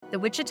The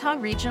Wichita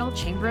Regional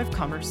Chamber of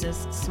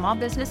Commerce's small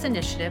business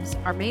initiatives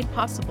are made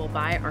possible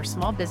by our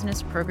small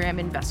business program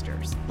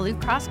investors, Blue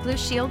Cross Blue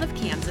Shield of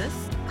Kansas,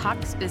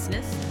 Cox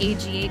Business,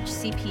 AGH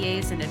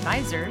CPAs and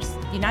Advisors,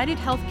 United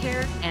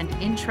Healthcare, and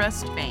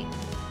Intrust Bank.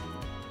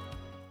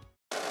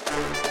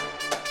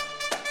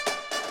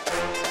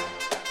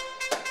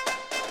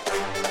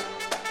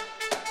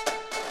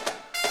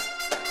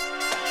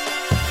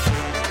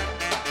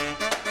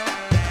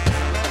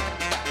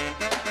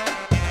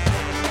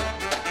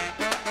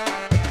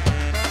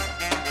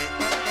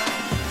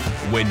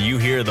 When you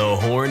hear the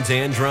horns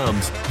and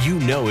drums, you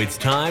know it's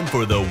time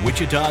for the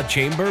Wichita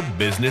Chamber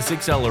Business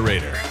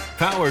Accelerator,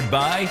 powered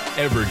by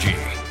Evergy.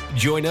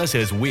 Join us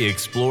as we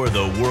explore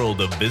the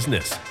world of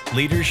business,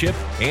 leadership,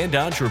 and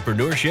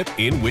entrepreneurship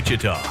in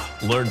Wichita.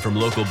 Learn from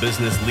local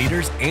business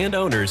leaders and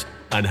owners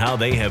on how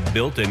they have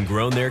built and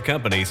grown their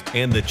companies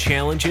and the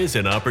challenges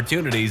and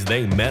opportunities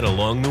they met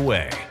along the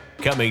way.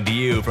 Coming to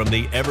you from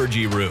the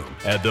Evergy Room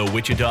at the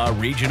Wichita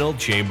Regional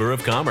Chamber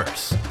of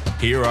Commerce.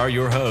 Here are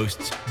your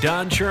hosts,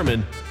 Don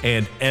Sherman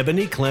and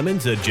Ebony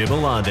Clemens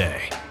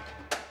Ajibalade.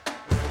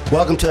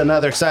 Welcome to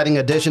another exciting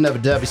edition of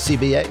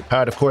WCBA,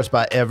 powered, of course,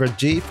 by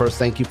Evergy. First,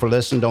 thank you for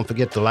listening. Don't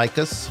forget to like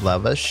us,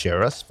 love us,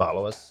 share us,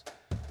 follow us.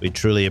 We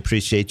truly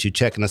appreciate you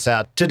checking us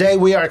out. Today,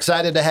 we are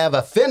excited to have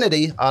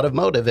Affinity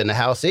Automotive in the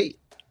house.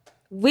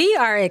 We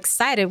are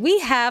excited. We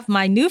have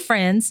my new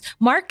friends,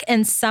 Mark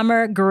and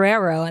Summer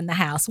Guerrero, in the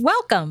house.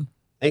 Welcome.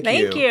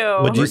 Thank you.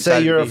 Would you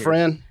say you're a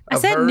friend? I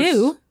said hers?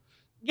 New.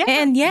 Yeah.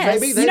 And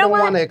yes. Maybe they don't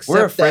want to accept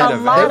We're a friend that. of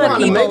They lot wanna- of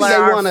maybe people they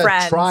are want to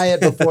friends. try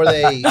it before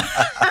they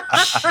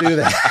do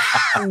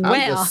that. I'm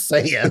Well. just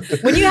saying.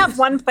 When you have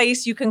one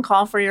place you can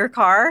call for your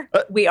car,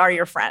 we are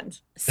your friend.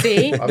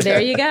 See, Okay.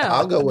 there you go.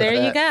 I'll go with there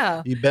that. you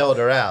go. You bailed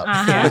her out.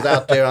 Uh-huh. She was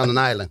out there on an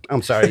island.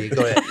 I'm sorry. You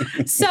go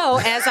ahead. So,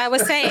 as I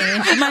was saying,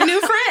 my new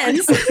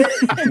friends,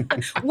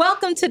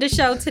 welcome to the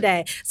show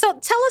today. So,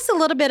 tell us a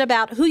little bit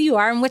about who you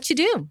are and what you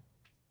do.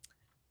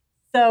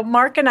 So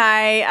Mark and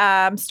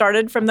I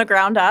started from the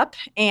ground up,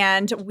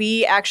 and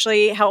we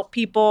actually help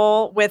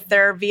people with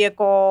their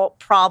vehicle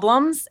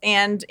problems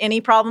and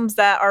any problems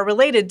that are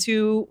related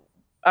to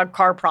a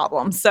car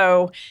problem.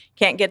 So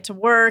can't get to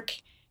work,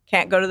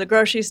 can't go to the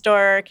grocery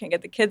store, can't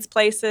get the kids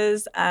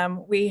places.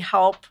 We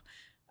help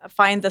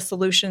find the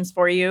solutions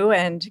for you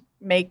and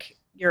make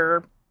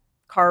your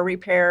car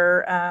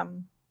repair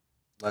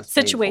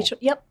situation.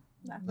 Yep.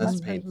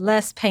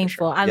 Less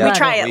painful. I We love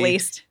try it. at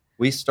least.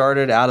 We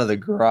started out of the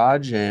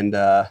garage and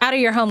Out of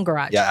your home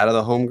garage. out of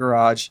the home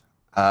garage.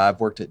 I've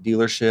worked at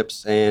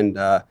dealerships and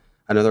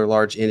another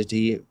large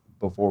entity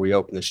before we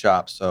opened the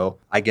shop. So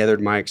I gathered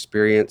my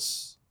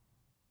experience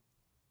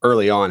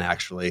early on,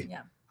 actually.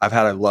 Yeah. I've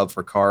had a love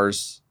for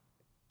cars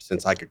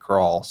since I could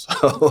crawl.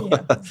 So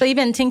So you've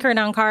been tinkering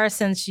on cars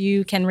since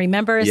you can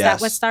remember? Is that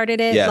Yes. what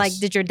started it? Yes. Like,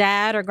 did your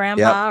dad or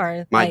grandpa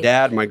or my like,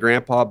 dad, my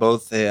grandpa,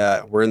 both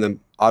were in the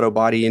auto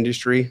body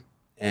industry.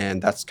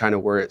 And that's kind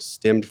of where it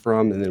stemmed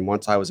from. And then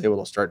once I was able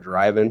to start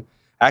driving,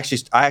 I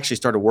actually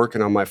started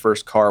working on my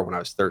first car when I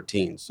was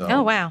 13. So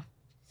Oh, wow.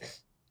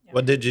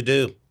 What did you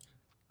do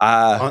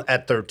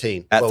at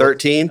 13? At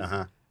 13,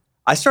 Uh-huh.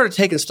 I started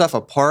taking stuff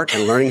apart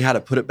and learning how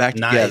to put it back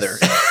together.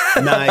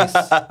 Nice.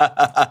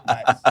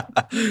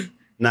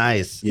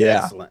 Nice.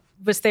 Yeah. Excellent.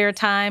 Was there a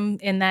time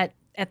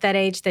at that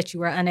age that you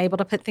were unable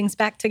to put things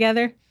back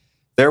together?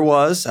 There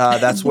was.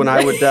 That's when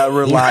I would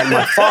rely on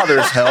my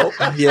father's help.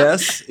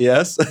 Yes.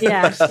 Yeah.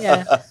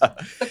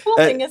 The cool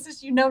thing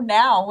is you know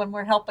now when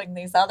we're helping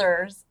these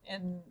others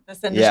in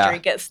this industry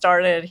get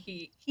started,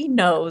 he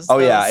knows. Oh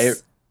yeah. I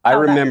how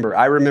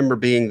that- remember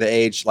being the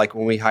age like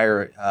when we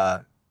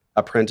hire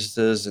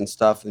apprentices and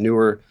stuff,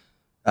 newer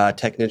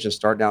technicians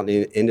starting out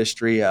in the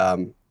industry.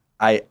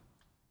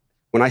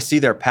 When I see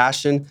their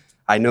passion,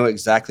 I know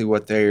exactly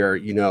what they are,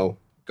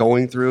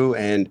 going through,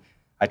 and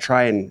I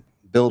try and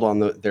build on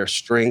their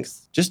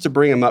strengths just to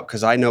bring them up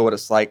because I know what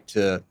it's like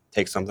to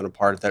take something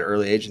apart at that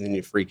early age and then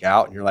you freak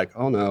out and you're like,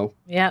 oh no.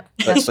 Yep.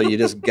 So you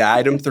just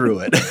guide them through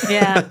it.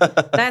 Yeah,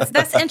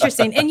 that's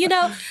interesting. And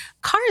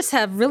cars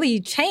have really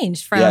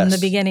changed from Yes. the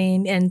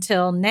beginning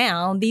until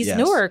now. These Yes.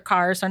 newer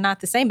cars are not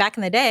the same. Back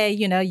in the day,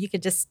 you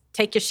could just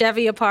take your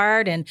Chevy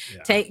apart and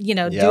do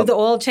Yep. the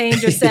oil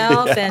change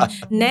yourself. And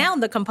now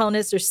the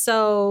components are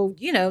so,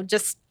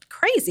 just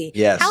crazy.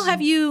 Yes. How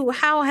have you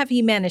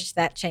managed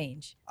that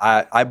change?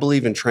 I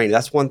believe in training.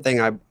 That's one thing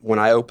when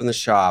I opened the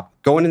shop,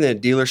 going in the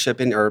dealership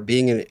or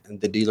being in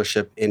the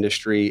dealership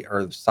industry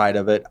or the side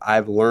of it,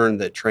 I've learned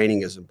that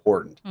training is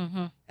important.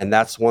 Mm-hmm. And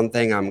that's one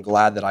thing I'm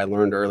glad that I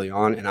learned early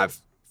on, and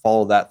I've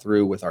followed that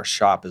through with our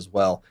shop as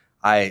well.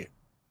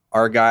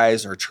 Our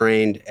guys are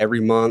trained every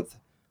month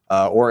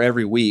or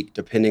every week,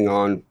 depending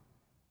on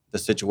the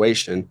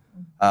situation,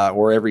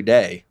 or every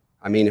day.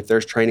 I mean, if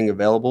there's training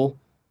available,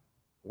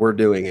 we're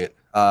doing it.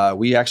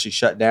 We actually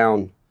shut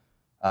down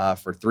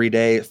for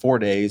 4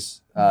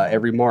 days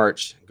every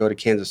March, go to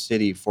Kansas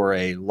City for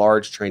a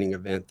large training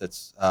event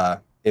that's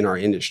in our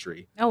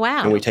industry. Oh,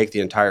 wow. And we take the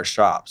entire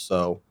shop.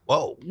 So,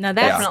 Whoa. Now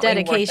that's Definitely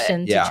worth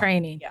dedication it. to Yeah.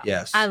 training. Yeah.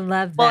 yes. I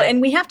love that. Well,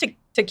 and we have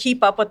to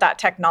keep up with that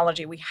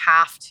technology. We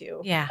have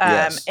to. Yeah.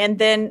 Yes. And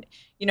then,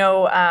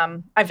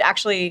 I've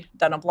actually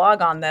done a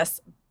blog on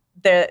this.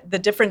 The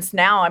difference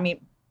now, I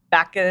mean,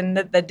 back in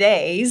the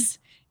days,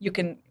 you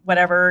can,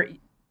 whatever,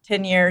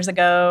 10 years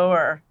ago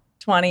or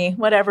 20,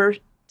 whatever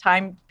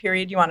time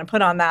period you want to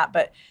put on that.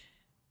 But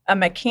a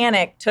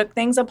mechanic took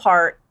things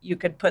apart. You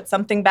could put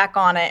something back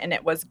on it and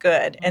it was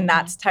good. And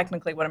that's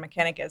technically what a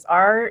mechanic is.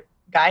 Our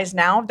guys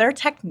now, they're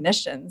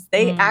technicians.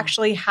 They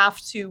actually have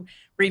to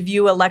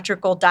review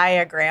electrical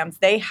diagrams.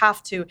 They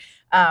have to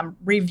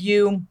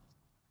review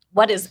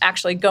what is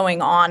actually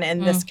going on in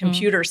this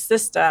computer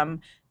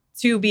system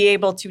to be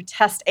able to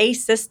test a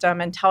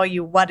system and tell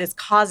you what is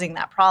causing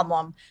that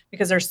problem,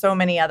 because there's so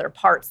many other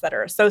parts that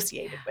are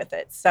associated with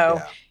it.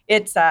 So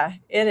it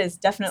is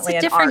definitely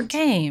it's a an different art.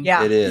 game.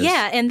 Yeah. It is.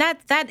 Yeah, and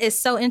that is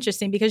so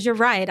interesting because you're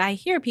right. I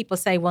hear people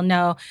say, "Well,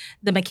 no,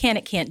 the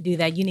mechanic can't do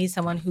that. You need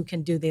someone who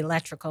can do the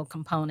electrical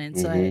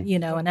components,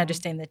 and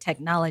understand the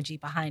technology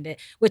behind it,"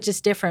 which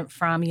is different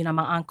from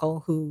my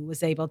uncle who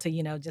was able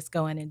to just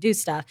go in and do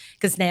stuff,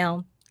 because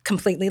now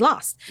completely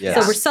lost. Yes.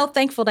 So we're so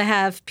thankful to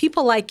have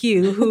people like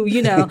you who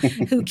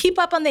who keep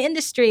up on the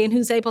industry and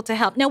who's able to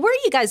help. Now, where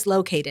are you guys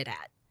located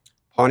at?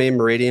 Pawnee and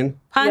Meridian.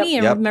 Pawnee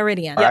and Yep.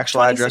 Meridian. Our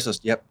actual 26 address is,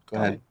 go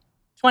ahead.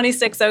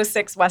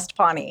 2606 West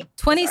Pawnee.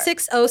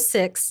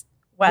 2606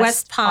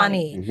 West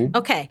Pawnee. Mhm.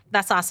 Okay,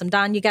 that's awesome.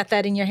 Don, you got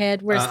that in your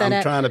head? Where's that I'm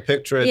at? trying to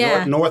picture it.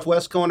 Yeah.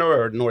 Northwest corner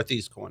or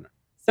northeast corner?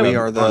 So We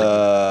are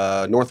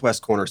the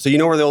northwest corner. So you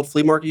know where the old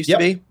flea market used Yep,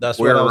 to be? that's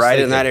what I We're was right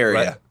in thinking. that area.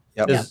 Right.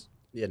 Yep. Is-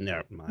 Yeah,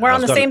 never mind. we're I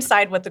on was the gonna- same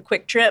side with the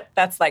Quick Trip.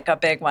 That's like a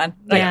big one.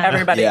 Like Yeah.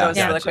 everybody Yeah. goes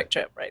for the Gotcha. Quick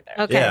Trip right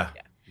there. Okay. Yeah,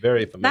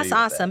 very familiar. That's with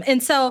that. awesome.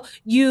 And so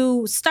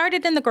you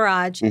started in the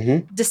garage,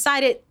 Mhm.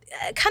 decided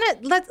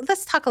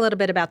let's talk a little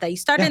bit about that. You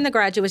started in the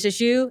garage. It was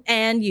just you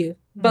and you,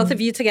 both of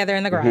you together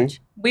in the garage.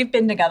 We've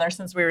been together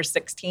since we were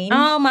 16.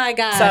 Oh my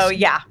gosh. So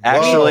yeah.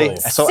 Actually, Whoa.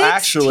 so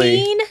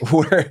actually, 16?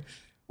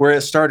 where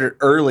it started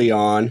early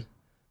on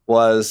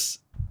was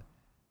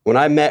when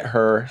I met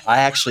her. I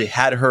actually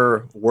had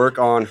her work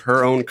on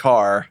her own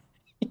car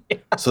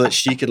so that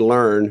she could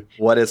learn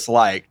what it's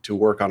like to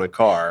work on a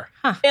car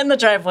In the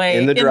driveway.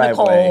 in the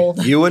driveway.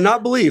 cold. You would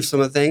not believe some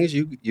of the things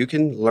you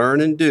can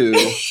learn and do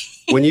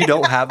when you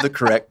don't have the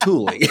correct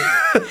tooling.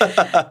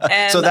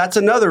 And So that's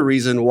another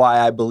reason why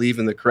I believe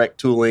in the correct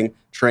tooling,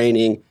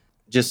 training,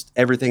 just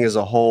everything as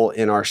a whole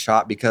in our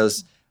shop,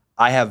 because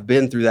I have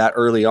been through that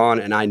early on,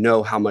 and I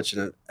know how much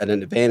an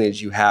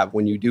advantage you have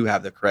when you do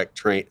have the correct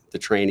the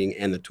training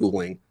and the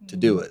tooling to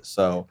do it.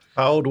 So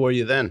How old were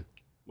you then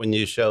when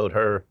you showed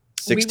her?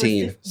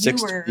 16. You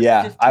were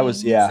I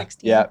was 15,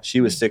 16. yeah.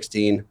 She was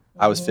 16.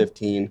 I was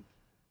 15.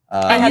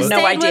 I And had you no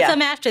stayed with idea.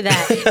 him after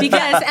that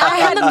because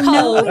out in the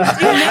cold,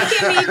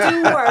 making me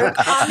do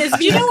work on this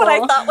vehicle. You know what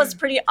I thought was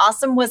pretty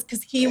awesome was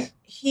because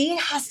he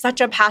has such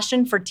a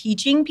passion for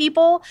teaching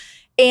people.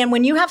 And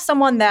when you have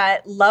someone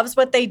that loves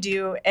what they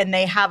do and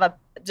they have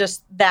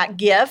just that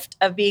gift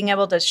of being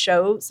able to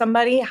show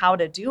somebody how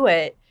to do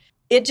it,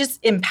 it just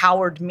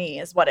empowered me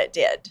is what it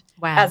did.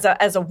 Wow.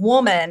 As a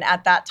woman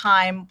at that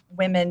time,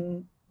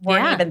 women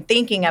weren't Yeah. even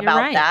thinking You're about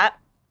right. that.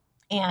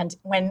 And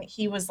when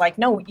he was like,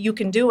 "No, you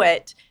can do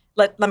it.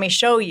 Let me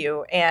show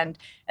you." And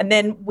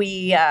then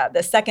we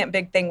the second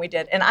big thing we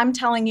did, and I'm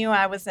telling you,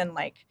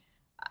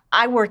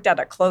 I worked at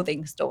a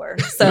clothing store,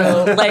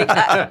 so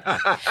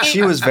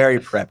She was very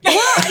preppy.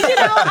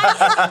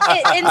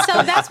 And so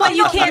that's why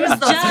you can't use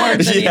those judge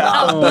words anymore.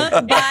 a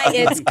book by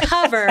its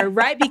cover,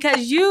 right?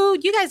 Because you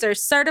guys are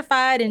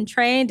certified and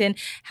trained. And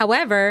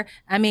however,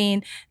 I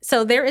mean,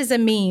 so there is a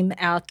meme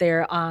out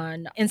there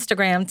on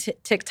Instagram,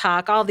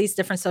 TikTok, all these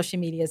different social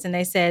medias, and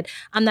they said,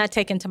 "I'm not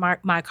taking to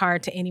my car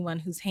to anyone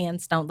whose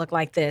hands don't look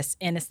like this,"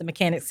 and it's the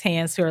mechanic's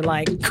hands who are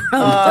like,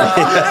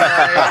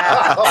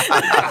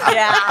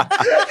 yeah.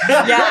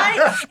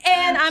 Right?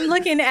 And I'm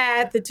looking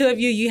at the two of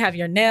you. You have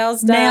your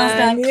nails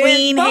done,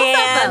 Clean Both of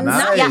them.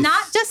 hands. Nice.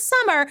 Not just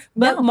Summer,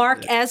 but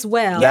Mark as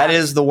well. That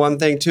is the one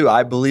thing too.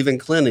 I believe in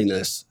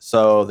cleanliness.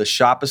 So the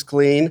shop is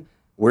clean.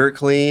 We're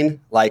clean.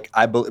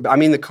 I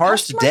mean, the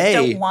cars Customers today.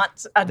 don't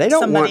want they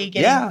don't somebody want-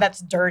 getting yeah.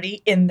 that's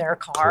dirty in their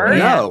car.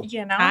 No.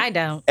 You know? I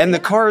don't. And the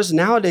cars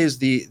nowadays,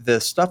 the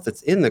stuff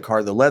that's in the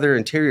car, the leather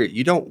interior,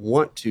 you don't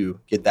want to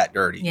get that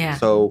dirty. Yeah.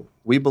 So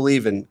we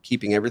believe in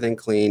keeping everything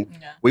clean.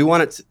 Yeah. We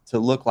want it to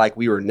look like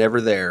we were never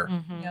there.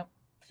 Mhm. Yep.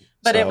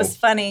 But it was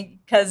funny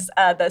because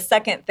the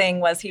second thing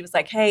was he was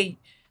like, "Hey,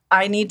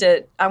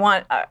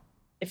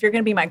 if you're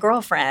going to be my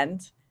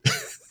girlfriend,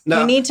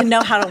 No. You need to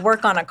know how to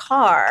work on a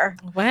car.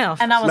 Wow.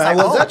 And I was Now, like,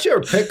 was that your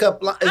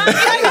pickup line?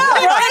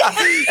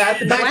 Back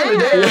in the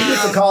day, we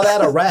used to call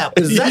that a rap.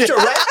 Is that your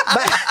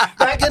rap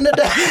back in the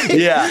day?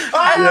 Yeah.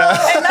 And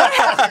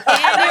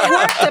it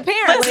worked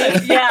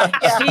apparently. Yeah.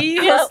 She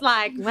was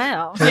like,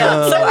 well.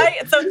 Yeah.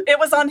 So it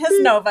was on his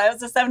Nova. It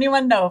was a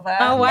 71 Nova.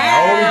 Oh,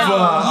 wow.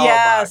 Nova.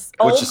 Yes.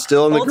 Which is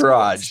still in the old school.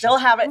 garage. Still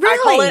have it.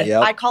 Really?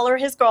 Yep. I call her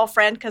his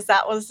girlfriend because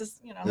that was just,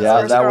 his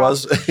Yeah, first that girl.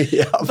 was.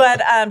 Yeah.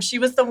 But she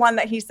was the one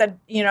that he said,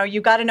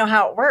 you got to know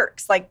how it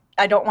works. Like,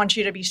 I don't want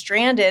you to be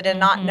stranded and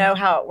not know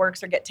how it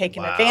works or get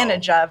taken Wow.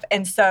 advantage of.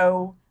 And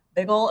so,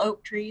 big old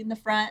oak tree in the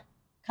front,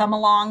 come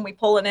along, we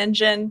pull an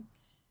engine,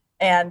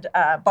 and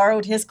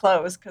borrowed his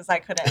clothes because I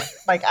couldn't,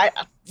 I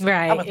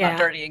Right. was yeah. not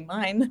dirtying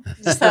mine.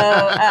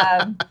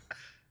 So,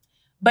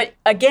 but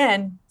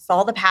again,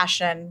 saw the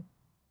passion,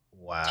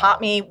 Wow. taught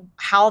me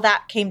how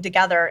that came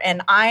together.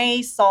 And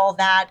I saw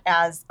that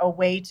as a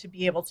way to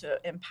be able to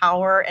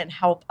empower and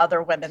help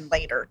other women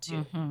later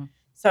too. Mhm.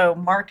 So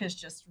Mark has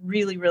just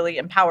really, really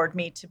empowered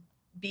me to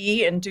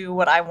be and do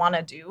what I want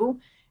to do.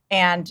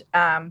 And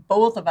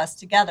both of us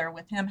together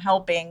with him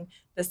helping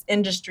this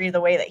industry the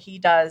way that he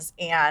does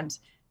and,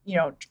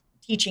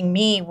 teaching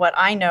me what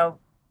I know,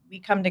 we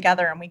come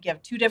together and we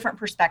give two different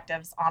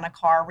perspectives on a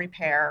car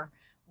repair.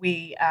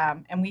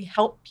 And we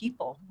help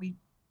people. We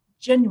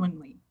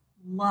genuinely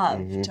love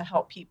Mhm. to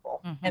help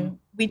people. Mhm. And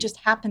we just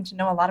happen to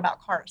know a lot about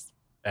cars.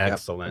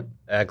 Excellent.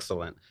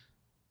 Excellent.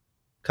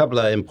 Couple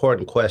of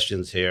important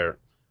questions here.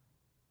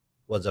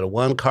 Was it a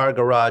 1-car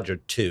garage or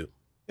 2?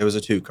 It was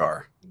a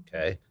 2-car.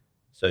 Okay.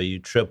 So you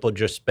tripled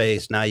your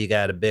space. Now you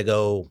got a big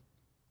old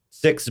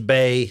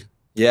 6-bay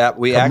Yeah,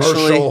 we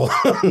actually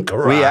commercial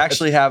garage. we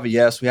actually have we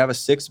have a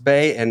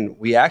 6-bay, and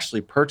we actually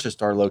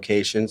purchased our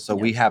location, so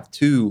we have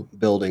 2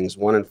 buildings,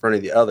 one in front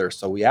of the other.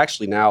 So we're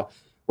actually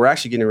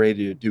getting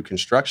ready to do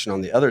construction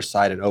on the other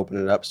side and open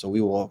it up. So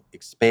we will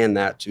expand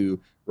that to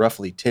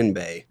roughly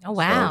 10-bay. Oh,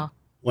 wow. So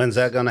When's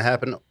that going to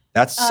happen?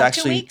 that's 2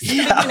 actually weeks in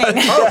the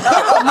beginning.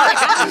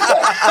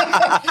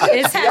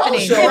 It's happening.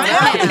 show It's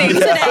happening up.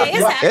 today.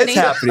 It's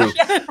happening. It's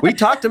happening. We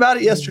talked about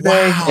it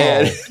yesterday. Wow.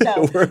 And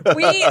No, but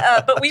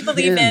we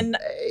believe in 10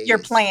 days. your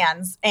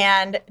plans,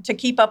 and to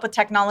keep up with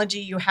technology,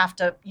 you have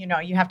to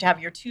have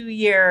your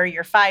 2-year,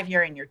 your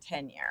 5-year, and your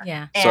 10-year.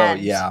 Yeah. So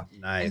And- yeah,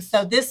 And Nice.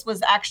 so this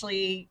was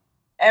actually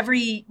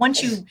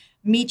once you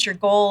meet your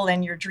goal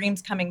and your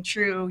dreams coming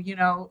true,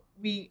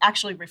 we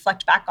actually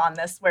reflect back on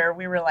this where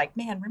we were like,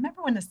 man,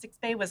 remember when the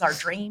 6-bay was our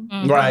dream?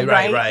 Mhm.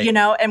 Right.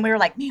 And we were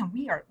like, man,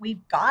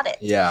 we've got it.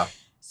 yeah.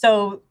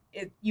 So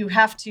you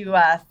have to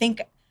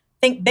think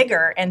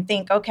bigger and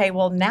think, okay,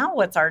 well, now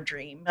what's our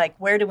dream? Like,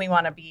 where do we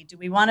want to be? Do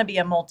we want to be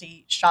a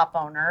multi-shop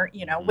owner?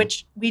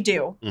 Which we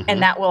do, Mhm.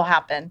 and that will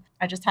happen.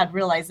 I just had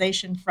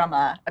realization from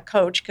a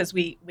coach because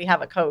we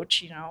have a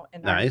coach, in our,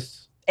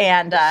 Nice.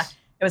 and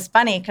it was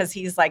funny because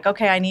he's like,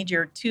 okay, I need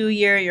your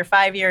 2-year, your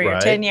 5-year, your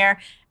Right. 10-year.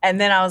 And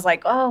then I was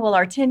like, oh, well,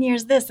 our 10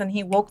 years this. And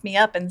he woke me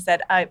up and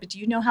said, but do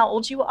you know how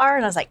old you are?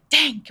 And I was like,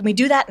 dang, can we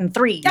do that in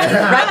 3?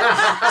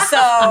 Right? So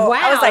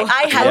I was like,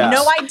 I had Yeah.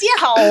 no idea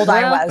how old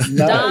I Well, was.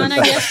 No. Don, I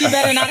guess you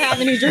better not have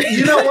any dreams.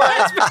 You know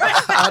what?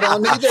 I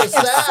don't need this.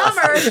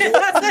 Summer.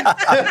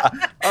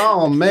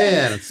 Oh,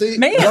 man. See,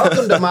 Man.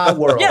 welcome to my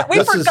world. Yeah, we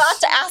This is- forgot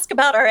to ask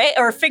about our age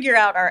or figure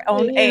out our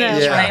own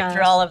age, Yeah. right?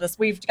 Through all of this.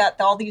 We've got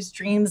all these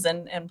dreams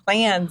and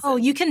plans. Oh,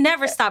 you can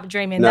never stop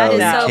dreaming. No, that is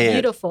you so can't.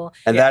 beautiful.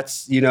 And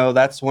that's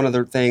one of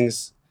the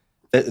things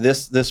that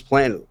this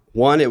plan,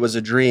 one, it was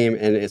a dream,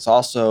 and it's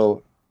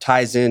also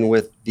ties in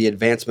with the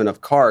advancement of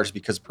cars,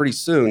 because pretty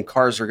soon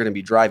cars are going to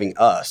be driving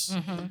us.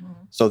 Mhm.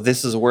 So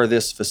this is where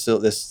this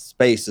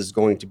space is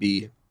going to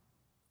be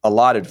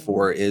allotted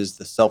for, is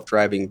the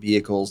self-driving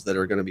vehicles that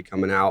are going to be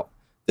coming out.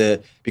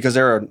 Because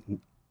there are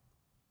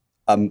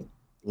a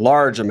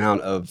large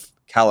amount of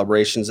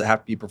calibrations that have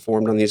to be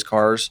performed on these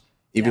cars.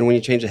 Even when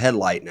you change a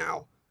headlight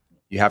now,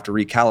 you have to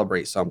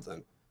recalibrate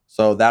something.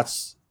 So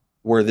that's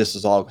where this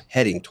is all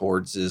heading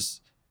towards,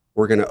 is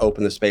we're going to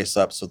open the space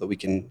up so that we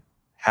can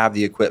have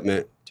the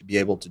equipment to be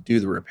able to do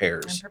the And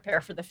repairs.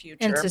 prepare for the future.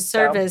 And to So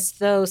service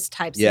those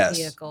types Yes. of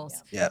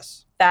vehicles.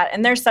 Yes. that,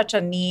 and there's such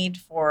a need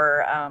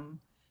for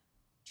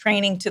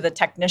training to the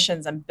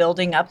technicians and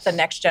building up the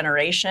next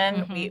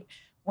generation. Mhm.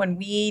 When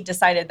we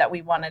decided that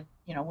we wanted,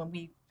 when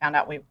we found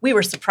out we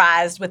were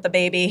surprised with the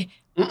baby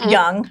Mm-mm.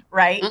 young,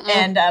 right? Mm-mm.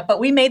 And but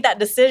we made that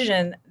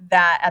decision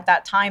that at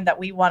that time that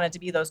we wanted to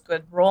be those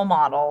good role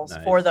models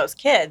Nice. for those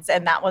kids,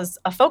 and that was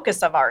a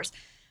focus of ours.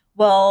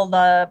 Well,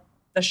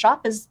 the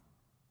shop is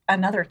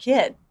another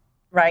kid,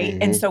 right?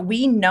 And Mhm. so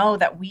we know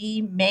that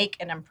we make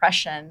an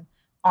impression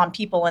on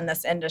people in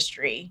this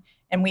industry,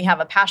 and we have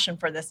a passion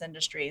for this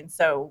industry, and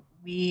so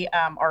we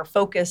are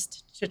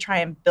focused to try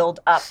and build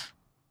up.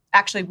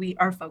 Actually, we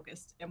are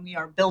focused and we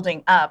are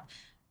building up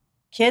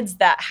kids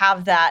that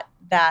have that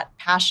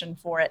passion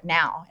for it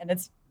now. And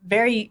it's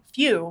very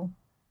few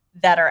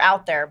that are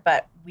out there,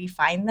 but we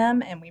find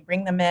them and we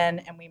bring them in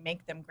and we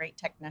make them great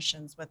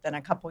technicians within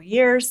a couple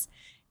years.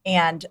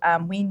 And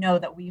we know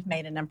that we've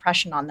made an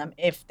impression on them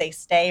if they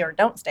stay or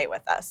don't stay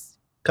with us.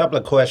 Couple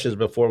of questions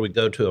before we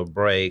go to a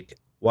break.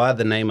 Why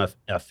the name of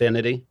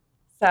Affinity?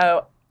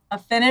 So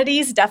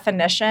affinity's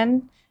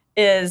definition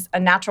is a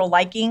natural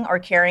liking or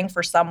caring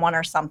for someone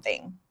or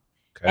something.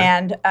 Okay.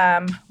 And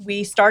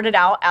we started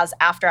out as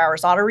After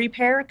Hours Auto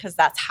Repair because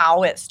that's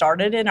how it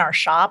started in our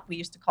shop. We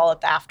used to call it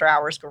the After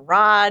Hours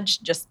Garage,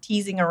 just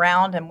teasing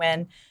around. And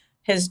when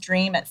his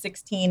dream at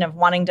 16 of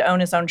wanting to own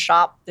his own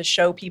shop to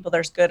show people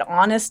there's good,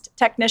 honest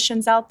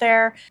technicians out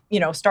there,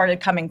 started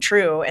coming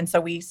true. And so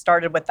we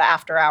started with the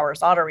After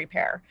Hours Auto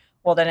Repair.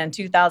 Well, then in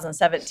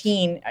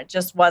 2017, it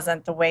just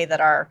wasn't the way that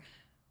our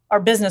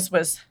business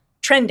was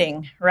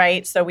trending,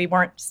 right? So we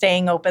weren't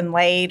staying open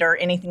late or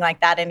anything like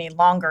that any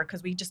longer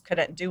because we just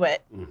couldn't do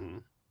it. Mm-hmm.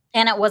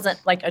 And it wasn't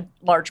like a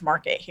large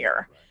market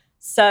here.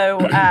 So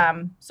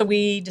so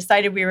we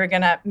decided we were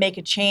going to make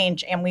a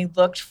change, and we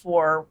looked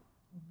for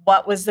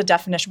what was the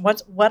definition,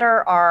 what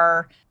are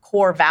our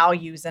core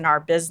values in our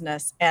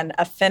business, and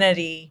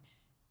affinity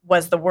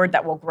was the word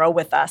that will grow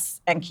with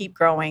us and keep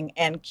growing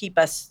and keep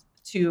us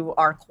to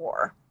our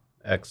core.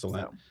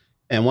 Excellent. So.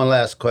 And one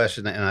last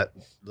question, and I'd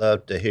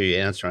love to hear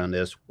your answer on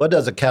this. What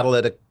does a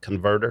catalytic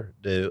converter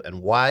do,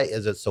 and why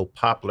is it so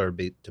popular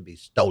to be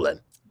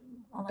stolen?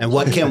 And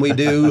what can we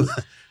do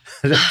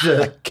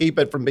to keep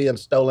it from being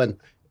stolen?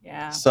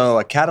 Yeah. So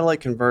a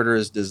catalytic converter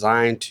is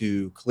designed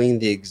to clean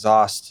the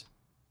exhaust,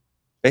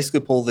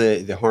 basically pull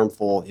the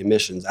harmful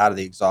emissions out of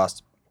the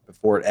exhaust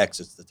before it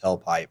exits the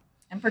tailpipe.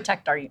 And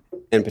protect our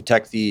And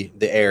protect the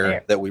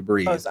air that we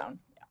breathe. ozone.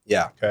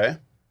 Yeah. Okay.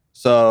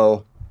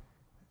 So,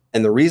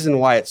 and the reason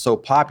why it's so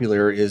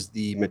popular is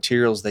the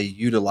materials they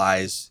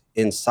utilize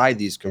inside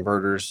these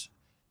converters,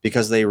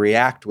 because they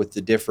react with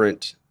the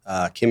different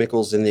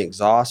chemicals in the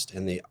exhaust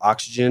and the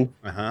oxygen.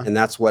 Uh-huh. And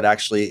that's what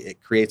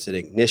it creates an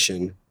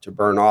ignition to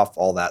burn off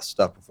all that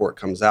stuff before it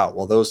comes out.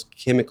 Well, those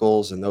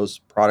chemicals and those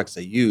products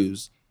they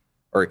use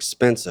are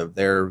expensive.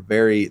 They're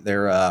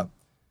The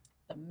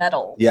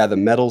metal. yeah, the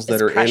metals that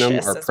It's are in them precious,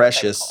 is are what they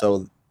precious. call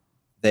So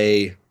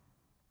they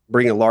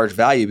bring a large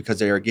value because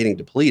they are getting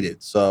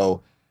depleted.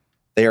 So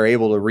they are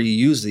able to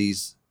reuse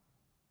these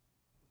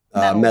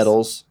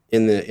metals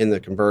in the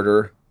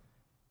converter,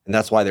 and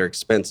that's why they're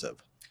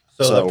expensive.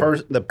 So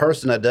the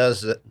person that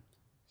does it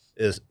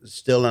is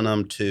stealing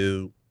them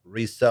to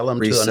resell them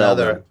to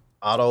another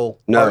auto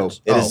No,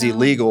 parts? it is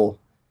illegal.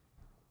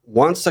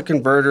 Once a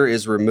converter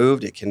is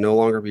removed, it can no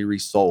longer be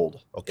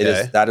resold.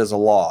 Okay. That is a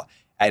law.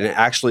 And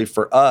actually,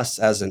 for us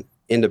as an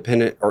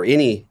independent or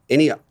any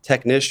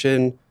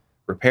technician,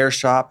 repair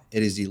shop,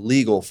 it is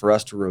illegal for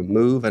us to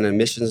remove an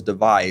emissions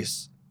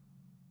device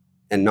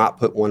and not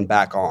put one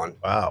back on.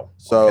 Wow.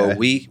 So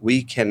Okay.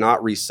 we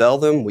cannot resell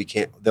them. We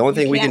can't. The only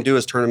thing we can can't. do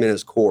is turn them in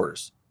as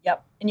cores.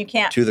 Yep. And you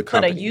can't To the put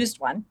a company. used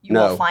one. You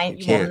No, will find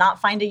you you will can't.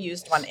 not find a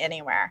used one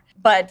anywhere.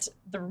 But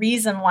the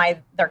reason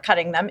why they're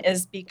cutting them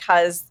is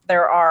because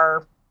there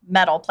are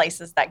metal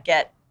places that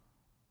get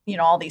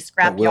all these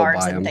scrap That will yards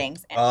buy and them.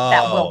 things that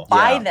Oh, will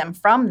buy yeah. them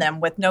from them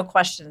with no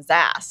questions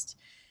asked.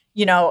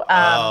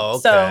 Oh,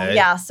 So okay.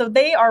 yeah, so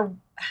they are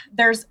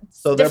there's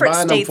So they're different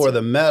buying them states. for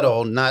the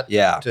metal, not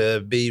Yeah. to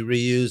be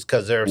reused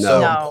because they're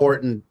so No.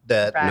 important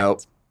that Correct.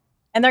 Nope.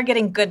 And they're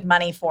getting good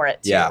money for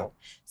it too. Yeah.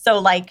 So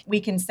like we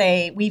can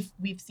say we've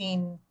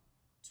seen.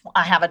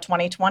 I have a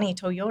 2020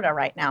 Toyota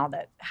right now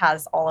that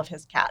has all of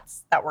his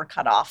cats that were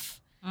cut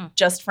off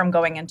just from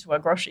going into a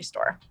grocery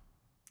store.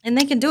 And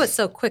they can do it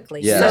so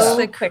quickly. Yes. That's So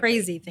the quickly.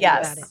 crazy thing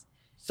Yes. about it.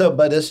 So,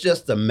 but it's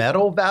just the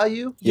metal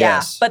value?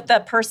 Yes. Yeah, but the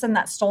person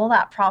that stole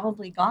that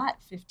probably got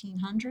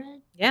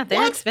 $1,500. Yeah, they're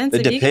What?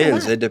 expensive. It You can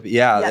depends. laugh.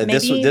 Yeah,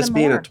 This maybe this even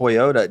being more. a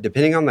Toyota,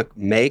 depending on the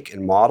make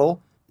and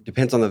model, it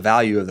depends on the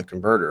value of the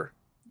converter.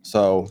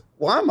 So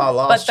Why am I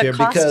lost the here?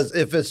 cost- Because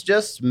if it's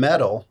just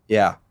metal,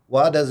 yeah,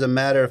 why does it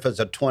matter if it's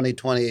a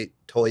 2020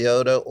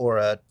 Toyota or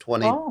a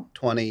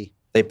 2020?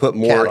 they put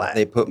more. Cadillac.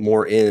 They put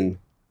more in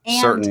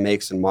And- certain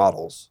makes and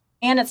models.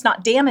 And it's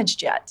not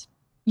damaged yet.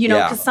 Because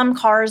Yeah. some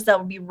cars that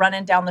will be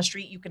running down the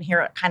street, you can hear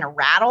it kind of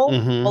rattle.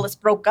 Mhm. Well, it's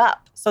broke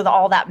up. So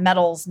all that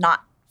metal's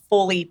not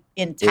fully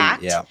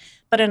intact. Yeah.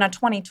 But in a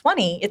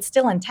 2020, it's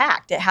still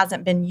intact. It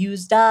hasn't been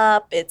used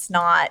up. It's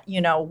not,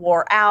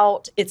 wore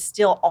out. It's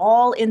still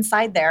all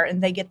inside there,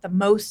 and they get the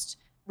most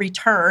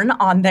return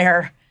on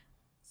their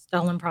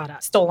Stolen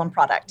products. stolen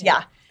product.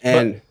 Yeah.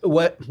 And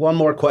What? One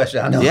more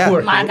question. I know. Yeah.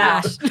 My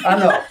gosh. I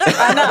know.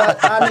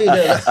 I need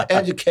to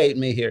educate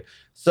me here.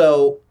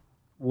 So,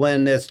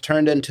 when it's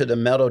turned into the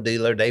metal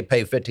dealer, they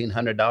pay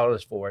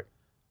 $1,500 for it.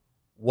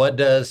 What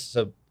does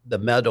the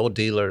metal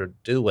dealer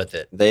do with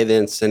it? they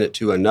then send it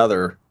to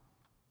another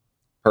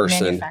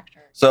person.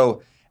 Manufacturer.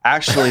 So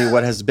actually,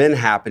 what has been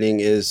happening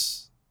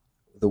is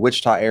the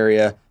Wichita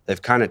area,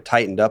 they've kind of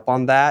tightened up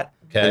on that.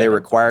 Okay. And they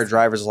require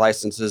driver's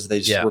licenses. They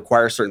just Yeah.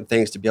 require certain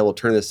things to be able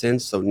to turn this in.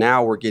 So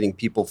now we're getting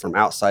people from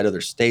outside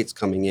other states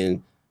coming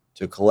in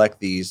to collect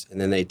these, and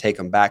then they take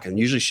them back and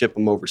usually ship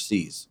them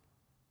overseas.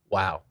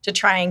 Wow. To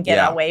try and get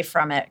Yeah. away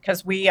from it,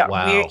 because Wow.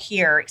 we're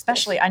here,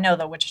 especially I know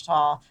the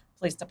Wichita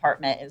police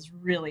department is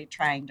really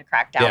trying to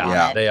crack down Yeah, on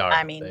yeah, it. they are.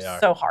 I mean, They are.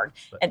 so hard.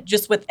 But- And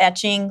just with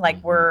etching,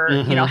 like we're,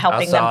 Mhm. I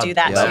helping saw them do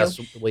that too.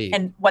 last week.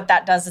 And what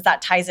that does is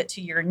that ties it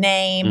to your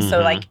name. So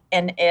Mhm. like,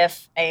 and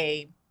if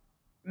a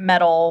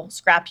metal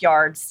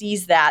scrapyard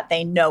sees that,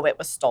 they know it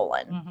was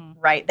stolen, Mhm.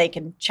 right? They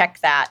can check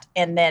that,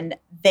 and then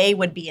they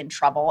would be in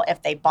trouble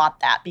if they bought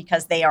that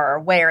because they are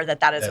aware that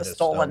that is That a is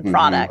stolen stolen.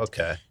 product.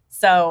 Okay.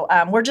 So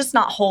we're just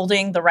not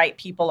holding the right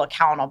people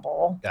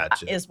accountable.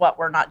 Gotcha. Is what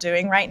we're not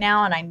doing right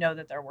now, and I know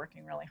that they're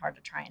working really hard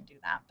to try and do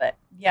that. But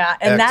yeah,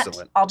 and Excellent.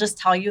 that I'll just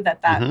tell you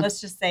that Mhm.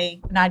 let's just say,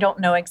 and I don't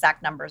know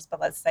exact numbers, but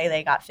let's say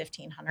they got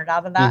 $1,500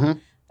 out of that. Mhm.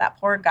 That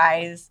poor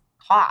guy's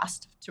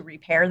cost to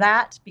repair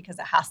that, because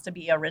it has to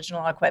be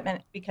original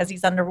equipment because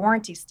he's under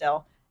warranty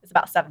still, is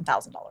about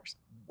 $7,000.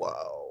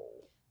 Whoa.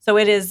 So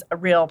it is a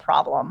real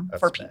problem That's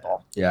for bad.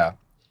 people. Yeah.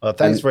 Well,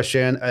 thanks And- for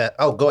sharing.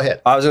 Go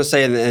ahead. I was going to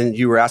say, and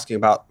you were asking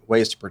about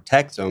ways to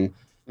protect them.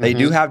 They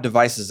do Mhm. have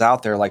devices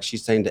out there, like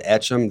she's saying, to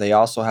etch them. They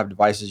also have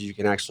devices you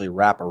can actually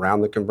wrap around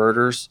the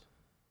converters,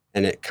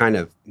 and it kind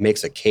of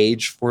makes a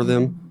cage for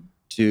them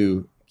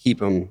to keep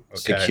them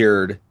Okay.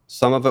 secured.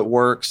 Some of it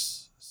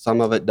works, some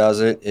of it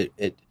doesn't.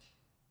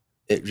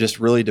 It just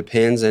really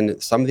depends.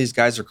 And some of these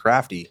guys are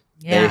crafty.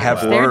 Yeah, They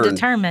have they're learned.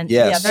 determined.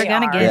 Yes. Yeah, they're They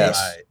gonna are. get Yes.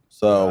 it. Right.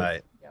 So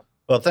Right.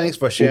 Well, thanks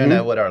for sharing Mhm.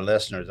 that with our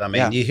listeners. I mean,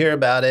 Yeah. you hear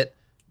about it,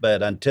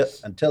 but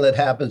until it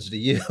happens to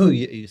you,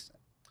 you say,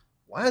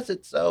 why is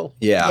it so?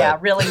 Yeah,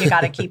 really, you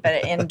got to keep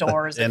it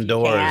indoors,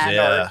 Indoors, if you can,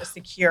 yeah. or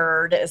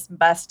secured as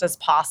best as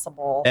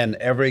possible. And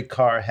every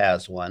car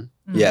has one.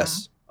 Mhm.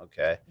 yes.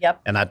 Okay.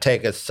 Yep. And I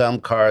take it some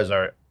cars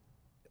are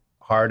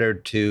harder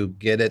to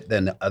get it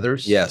than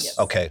others. Yes. Yes.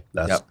 Okay.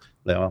 Yep.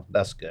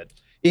 That's good.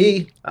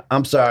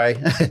 I'm sorry.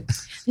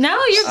 No,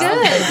 you're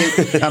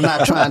good. I'm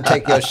not trying to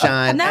take your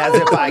shine No, as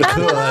if I no,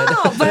 could.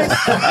 no.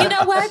 But you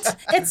know what?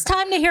 It's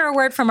time to hear a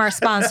word from our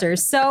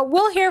sponsors. So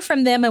we'll hear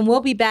from them and we'll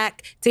be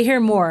back to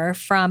hear more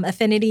from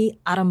Affinity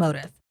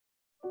Automotive.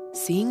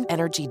 Seeing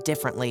energy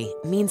differently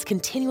means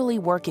continually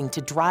working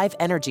to drive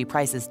energy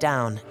prices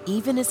down,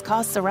 even as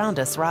costs around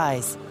us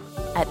rise.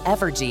 At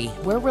Evergy,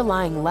 we're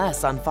relying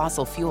less on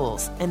fossil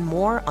fuels and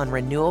more on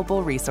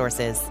renewable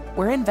resources.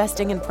 We're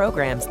investing in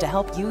programs to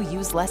help you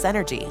use less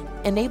energy,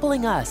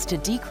 enabling us to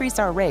decrease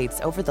our rates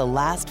over the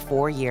last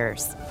 4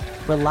 years.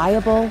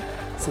 Reliable,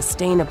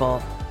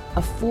 sustainable,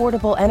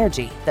 affordable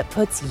energy that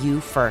puts you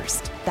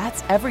first.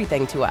 That's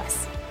everything to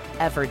us.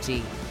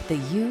 Evergy, the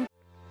you.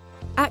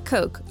 At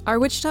Coke, our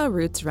Wichita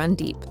roots run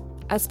deep.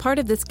 As part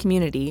of this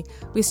community,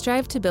 we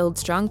strive to build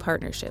strong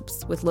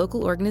partnerships with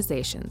local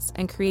organizations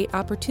and create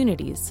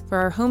opportunities for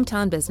our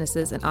hometown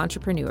businesses and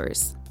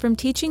entrepreneurs. From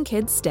teaching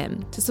kids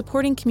STEM to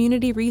supporting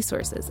community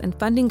resources and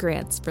funding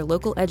grants for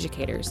local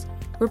educators,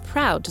 we're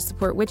proud to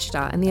support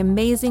Wichita and the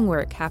amazing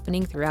work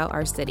happening throughout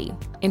our city.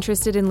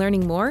 Interested in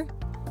learning more?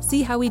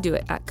 See how we do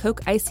it at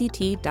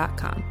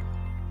CokeICT.com.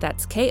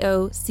 That's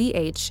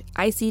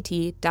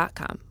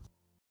KOCHICT.com.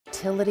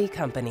 Utility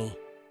Company.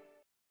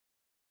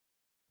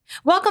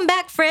 Welcome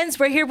back, friends.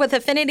 We're here with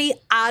Affinity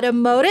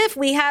Automotive.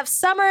 We have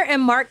Summer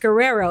and Mark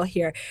Guerrero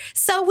here.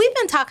 So we've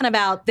been talking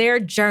about their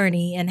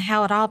journey and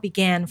how it all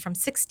began from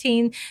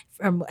 16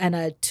 from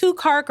a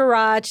 2-car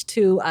garage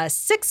to a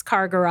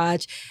 6-car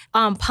garage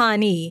on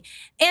Pawnee,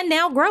 and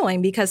now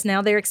growing because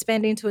now they're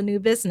expanding to a new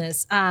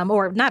business,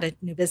 or not a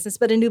new business,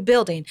 but a new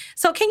building.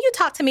 So can you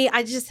talk to me?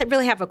 I just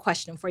really have a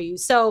question for you.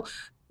 So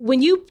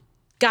when you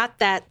got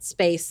that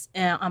space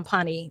on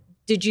Pawnee,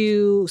 did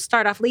you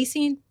start off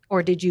leasing?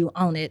 Or did you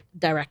own it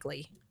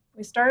directly?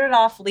 We started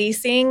off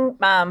leasing,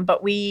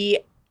 but we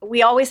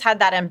always had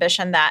that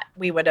ambition that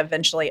we would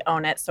eventually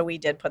own it. So we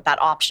did put that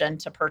option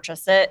to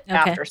purchase it Okay.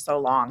 after so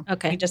long.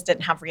 Okay. We just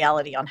didn't have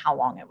reality on how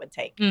long it would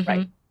take. Mhm,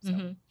 Right. So.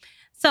 mhm.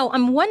 So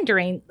I'm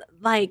wondering,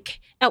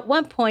 like, at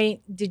what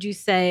point did you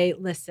say,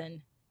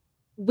 listen,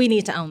 we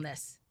need to own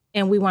this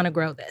and we want to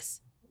grow this?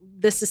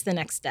 This is the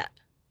next step.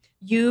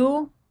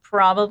 You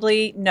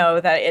probably know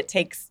that it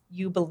takes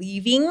you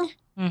believing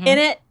Mhm. in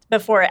it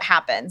before it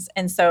happens.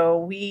 And so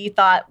we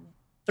thought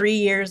 3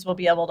 years we'll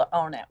be able to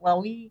own it. Well,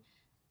 we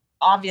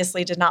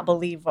obviously did not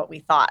believe what we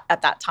thought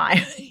at that time.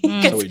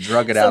 So we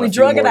drug it So out. we a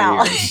few drug it more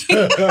out.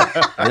 years.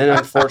 And then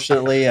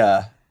unfortunately,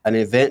 an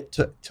event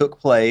took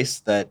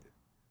place that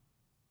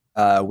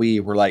we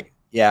were like,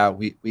 yeah,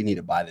 we need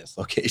to buy this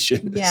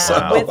location. Yeah,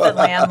 So- with the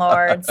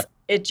landlords,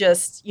 it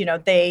just,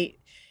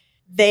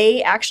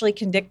 they actually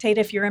can dictate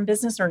if you're in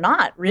business or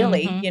not,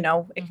 really. Mhm. It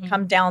Mhm. can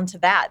come down to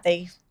that.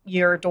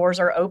 Your doors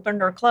are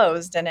opened or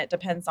closed, and it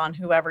depends on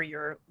whoever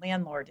your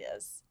landlord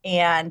is.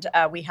 And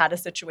we had a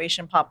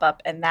situation pop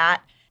up, and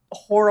that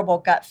horrible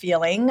gut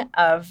feeling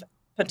of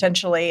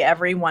potentially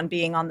everyone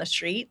being on the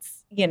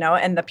streets,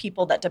 and the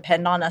people that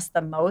depend on us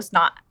the most,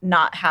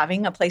 not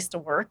having a place to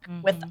work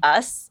with Mhm.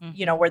 us,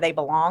 where they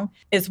belong,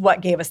 is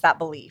what gave us that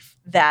belief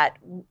that,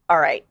 all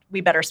right, we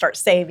better start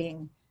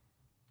saving.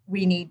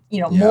 We need,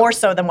 more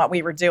so than what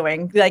we were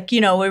doing. Like, we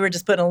were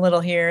just putting a little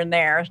here and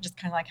there, just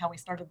kind of like how we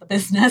started the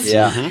business.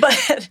 Yeah.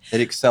 But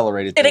It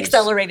accelerated. it things.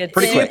 accelerated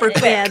Pretty super quick.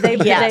 quick. Yeah, they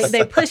Yes.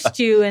 pushed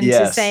you into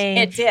Yes. saying,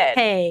 It did.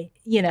 hey,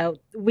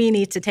 we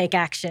need to take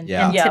action.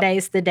 Yeah. And Yep.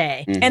 today's the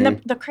day. Mhm.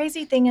 And the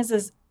crazy thing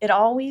is it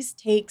always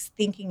takes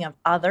thinking of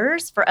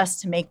others for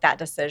us to make that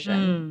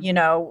decision.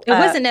 It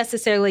wasn't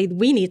necessarily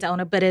we need to own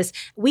it, but as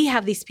we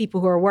have these people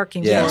who are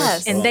working for us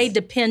Yes. and they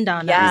depend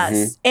on us.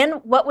 Yes. And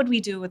what would we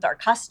do with our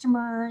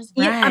customers?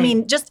 Yeah, I Right.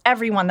 mean, just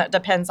everyone that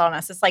depends on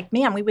us. It's like,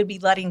 man, we would be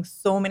letting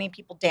so many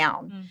people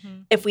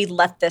down if we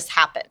let this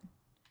happen.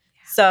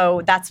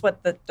 So that's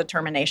what the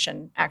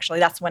determination, actually,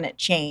 that's when it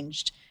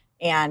changed.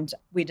 And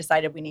we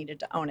decided we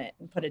needed to own it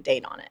and put a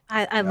date on it.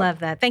 I love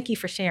that. Thank you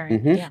for sharing.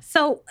 Mhm. Yeah.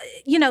 So,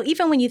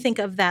 even when you think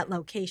of that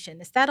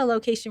location, is that a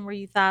location where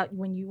you thought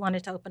when you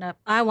wanted to open up,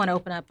 I want to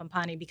open up in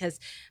Pawnee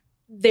because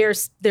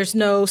there's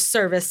no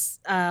service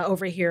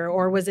over here?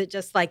 Or was it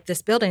just like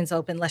this building's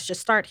open, let's just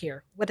start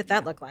here? What did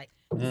that look like?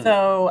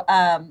 So,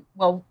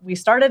 we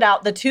started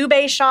out the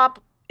 2-bay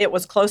shop. It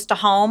was close to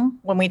home.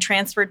 When we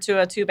transferred to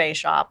a 2-bay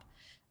shop,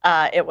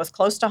 it was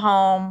close to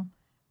home.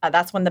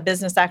 That's when the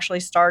business actually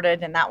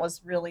started, and that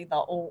was really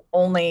the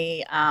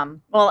only.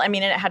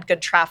 It had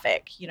good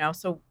traffic,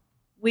 So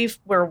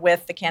we're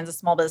with the Kansas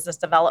Small Business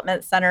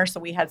Development Center, so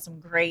we had some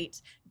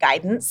great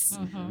guidance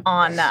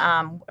on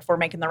if we're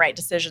making the right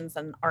decisions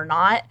or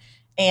not.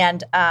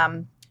 And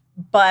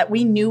but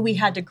we knew we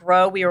had to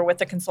grow. We were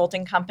with a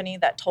consulting company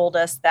that told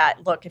us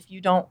that, look, if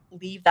you don't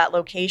leave that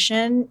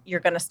location, you're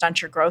going to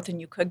stunt your growth, and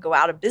you could go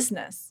out of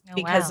business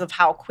because of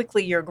how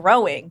quickly you're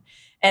growing.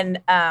 And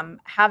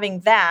having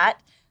that,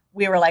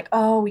 we were like,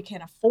 oh, we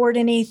can't afford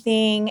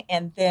anything.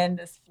 And then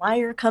this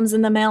flyer comes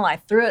in the mail. I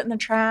threw it in the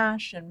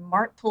trash, and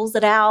Mark pulls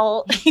it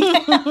out.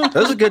 That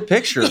was a good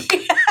picture.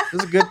 That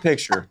was a good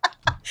picture.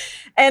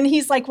 And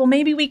he's like, well,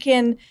 maybe we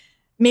can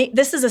make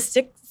this is a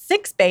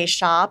six-bay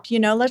shop.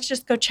 Let's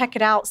just go check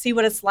it out, see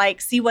what it's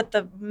like, see what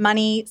the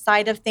money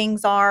side of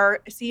things are,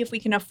 see if we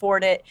can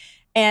afford it.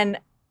 And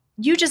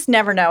you just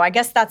never know. I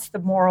guess that's the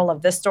moral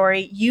of this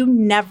story. You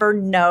never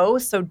know.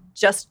 So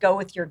just go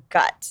with your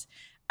gut.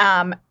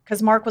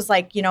 Because Mark was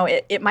like,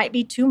 it might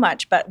be too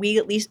much, but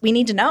we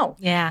need to know.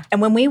 Yeah.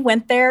 And when we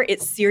went there,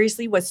 it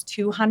seriously was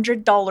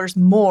 $200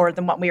 more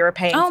than what we were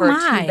paying for a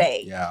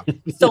 2-bay. Yeah.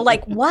 So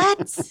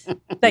what?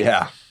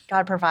 Yeah.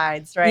 God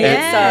provides, right?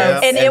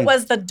 Yes. And it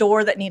was the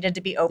door that needed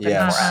to be opened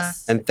Yes. for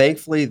us. And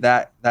thankfully,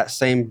 that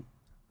same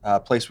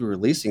place we were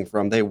leasing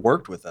from, they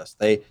worked with us.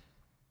 They,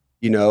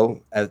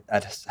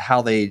 at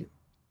how they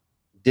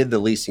did the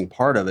leasing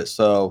part of it.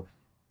 So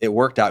it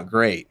worked out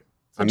great.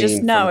 So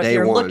just know if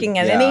you're looking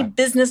at any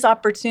business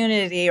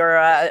opportunity or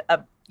a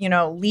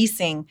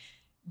leasing,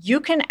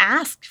 you can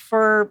ask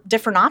for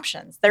different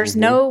options. There's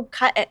no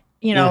cut,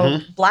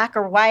 black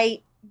or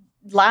white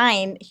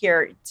line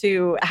here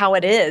to how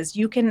it is.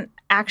 You can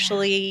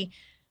actually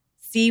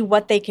see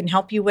what they can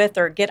help you with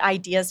or get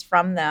ideas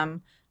from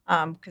them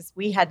because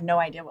we had no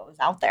idea what was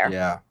out there.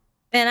 Yeah.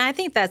 And I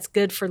think that's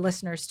good for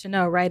listeners to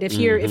know, right? If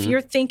you're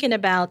thinking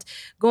about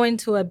going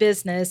to a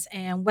business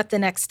and what the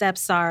next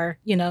steps are,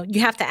 you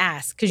have to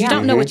ask because you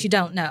don't know what you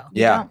don't know.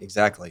 Yeah,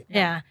 exactly.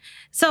 Yeah.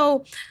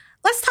 So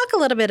let's talk a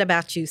little bit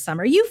about you,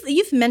 Summer.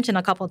 You've mentioned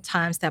a couple of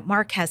times that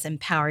Mark has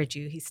empowered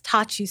you. He's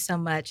taught you so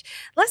much.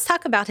 Let's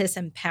talk about his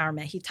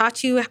empowerment. He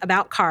taught you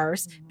about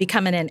cars,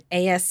 becoming an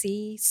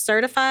ASE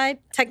certified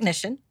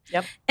technician.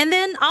 Yep. And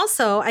then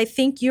also, I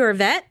think you're a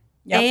vet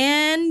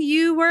and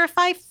you were a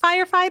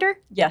firefighter.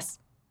 Yes.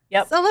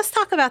 Yep. So let's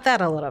talk about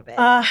that a little bit.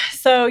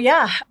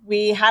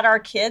 We had our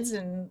kids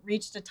and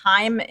reached a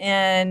time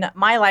in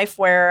my life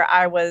where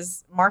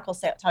Mark will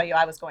tell you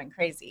I was going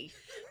crazy,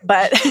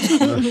 but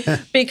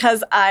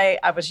because I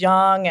was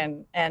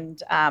young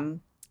and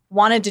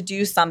wanted to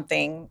do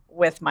something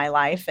with my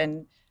life.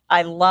 And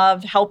I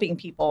love helping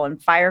people, and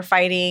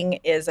firefighting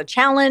is a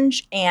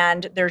challenge,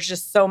 and there's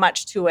just so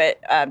much to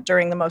it.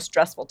 During the most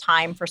stressful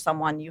time for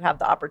someone, you have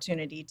the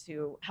opportunity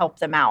to help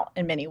them out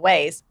in many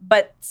ways.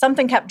 But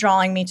something kept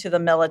drawing me to the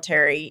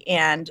military,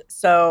 and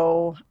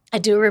so I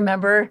do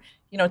remember,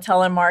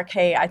 telling Mark,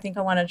 "Hey, I think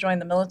I want to join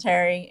the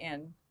military,"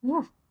 and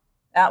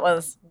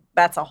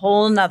that's a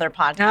whole nother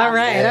podcast. All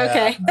right,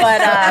 okay,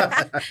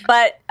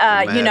 but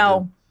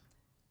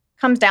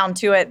comes down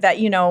to it that,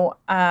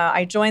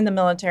 I joined the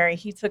military.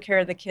 He took care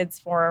of the kids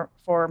for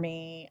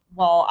me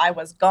while I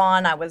was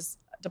gone. I was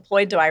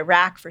deployed to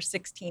Iraq for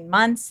 16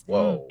 months.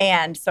 Whoa.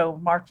 And so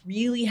Mark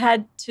really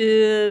had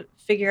to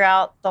figure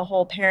out the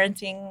whole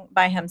parenting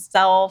by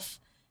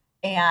himself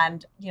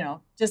and,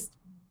 just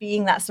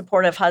being that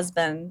supportive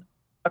husband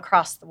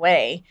across the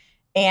way.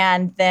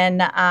 And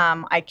then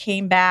I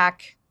came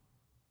back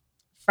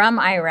from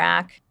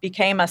Iraq,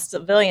 became a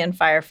civilian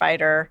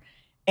firefighter,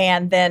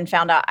 and then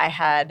found out I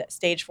had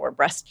stage 4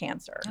 breast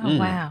cancer. Oh,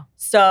 wow.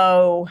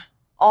 So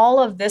all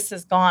of this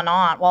has gone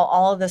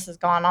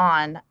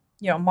on.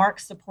 Mark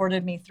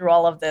supported me through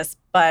all of this.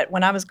 But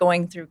when I was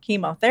going through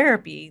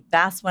chemotherapy,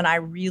 that's when I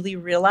really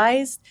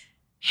realized,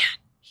 man,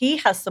 he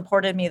has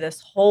supported me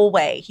this whole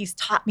way. He's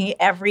taught me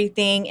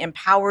everything,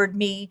 empowered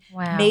me,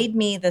 made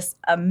me this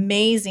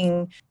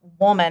amazing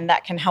woman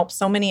that can help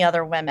so many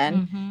other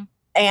women. Mm-hmm.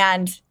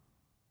 And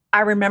I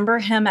remember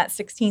him at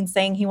 16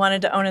 saying he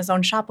wanted to own his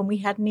own shop, and we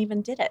hadn't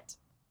even did it.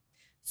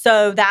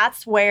 So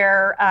that's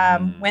where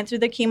went through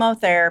the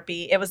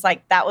chemotherapy. It was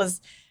like that was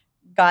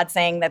God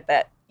saying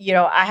that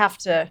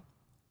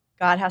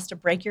God has to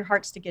break your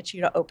hearts to get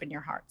you to open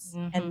your hearts.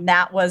 Mm-hmm. And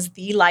that was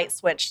the light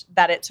switch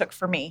that it took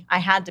for me. I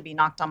had to be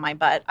knocked on my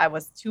butt. I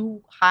was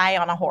too high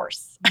on a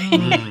horse.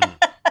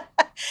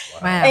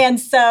 Wow. And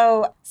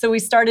so we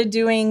started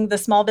doing the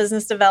Small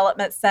Business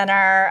Development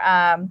Center.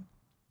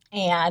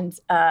 And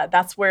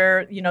that's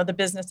where, the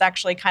business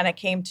actually kind of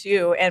came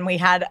to. And we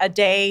had a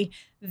day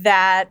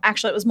that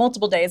actually it was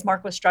multiple days.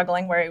 Mark was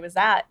struggling where he was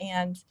at.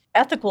 And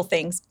ethical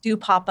things do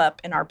pop up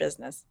in our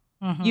business.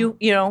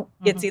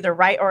 Mm-hmm. It's either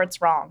right or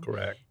it's wrong.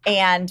 Correct.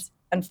 And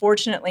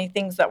unfortunately,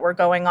 things that were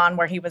going on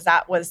where he was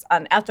at was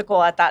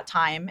unethical at that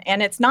time.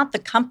 And it's not the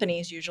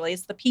companies usually,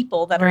 it's the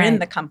people that are in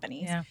the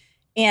companies. Yeah.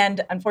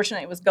 And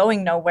unfortunately, it was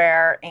going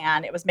nowhere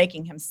and it was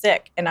making him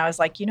sick. And I was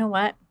like, you know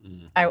what?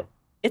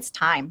 It's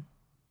time.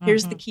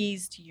 Here's the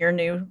keys to your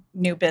new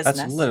business.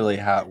 That's literally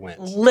how it went.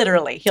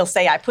 Literally. He'll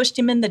say, I pushed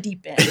him in the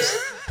deep end.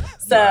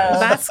 So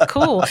that's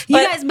cool.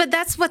 But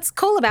that's what's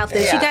cool about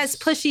this. Yes. You guys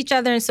push each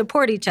other and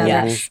support each other.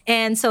 Yes.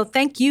 And so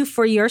thank you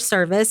for your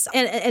service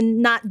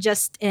and not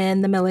just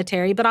in the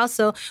military, but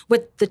also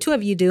what the two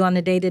of you do on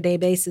a day-to-day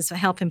basis for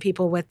helping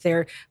people with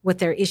their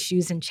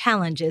issues and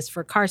challenges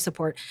for car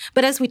support.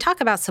 But as we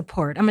talk about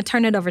support, I'm going to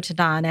turn it over to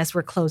Don as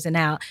we're closing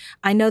out.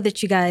 I know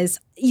that you guys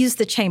use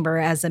the chamber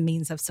as a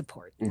means of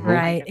support,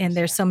 right? And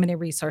there's so many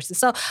resources.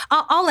 So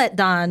I'll let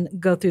Don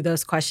go through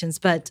those questions,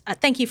 but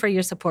thank you for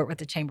your support with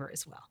the chamber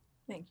as well.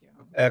 Thank you.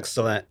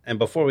 Excellent. And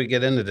before we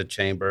get into the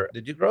chamber,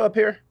 did you grow up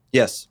here?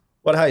 Yes.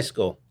 What high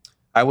school?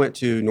 I went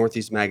to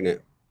Northeast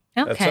Magnet.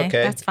 Okay, That's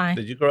okay. that's fine.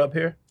 Did you grow up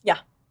here? Yeah.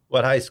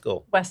 What high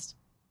school? West.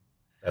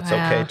 That's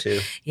Wow. okay too.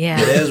 Yeah.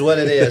 It is what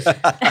it is.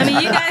 I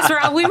mean, you guys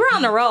we were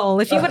on a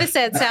roll. If you would have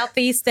said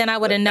Southeast, then I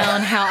would have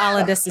known how all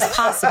of this is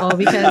possible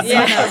because,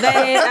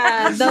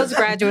 those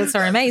graduates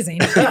are amazing.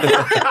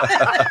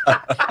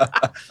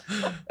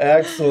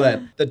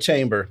 Excellent. The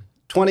chamber.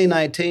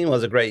 2019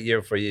 was a great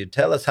year for you.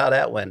 Tell us how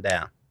that went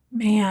down.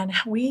 Man,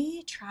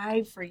 we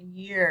tried for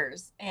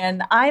years.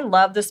 And I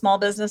love the Small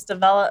Business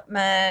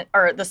Development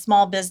or the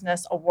Small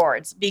Business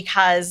Awards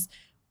because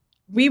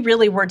we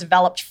really were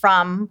developed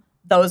from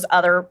those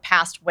other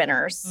past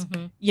winners.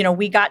 Mm-hmm.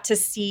 We got to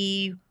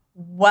see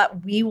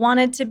what we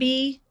wanted to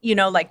be,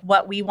 like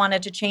what we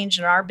wanted to change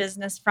in our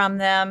business from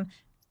them.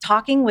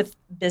 Talking with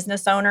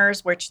business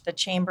owners, which the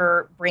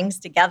chamber brings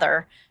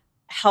together,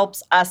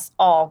 helps us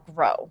all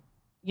grow.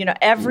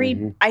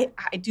 I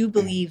do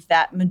believe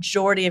that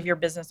majority of your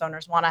business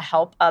owners want to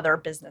help other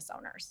business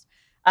owners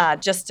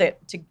just to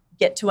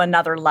get to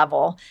another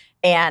level.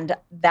 And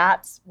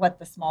that's what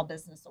the Small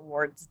Business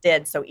Awards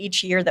did. So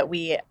each year that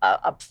we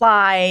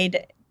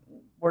applied,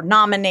 were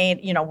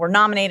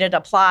nominated,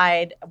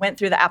 applied, went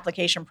through the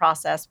application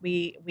process,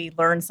 we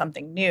learned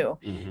something new.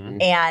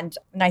 And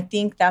I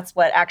think that's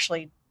what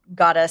actually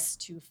got us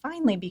to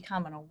finally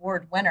become an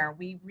award winner.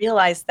 We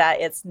realized that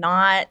it's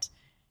not,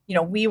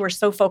 we were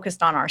so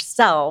focused on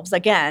ourselves.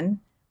 Again,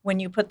 when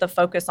you put the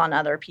focus on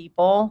other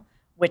people,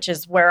 which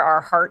is where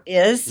our heart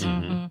is,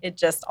 it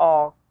just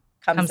all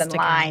comes in together.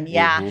 line.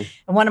 Yeah.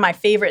 And one of my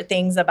favorite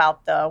things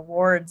about the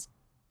awards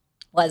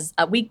was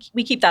we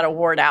keep that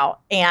award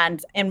out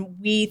and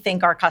we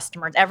think our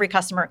customers, every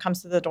customer that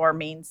comes through the door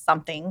means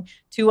something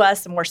to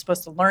us and we're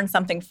supposed to learn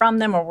something from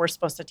them or we're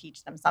supposed to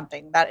teach them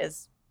something. That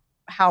is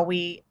how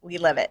we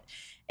live it.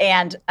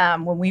 And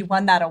when we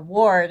won that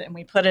award and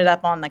we put it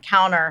up on the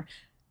counter,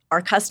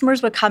 our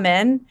customers would come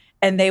in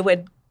and they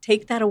would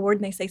take that award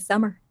and they say,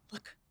 Summer,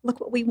 look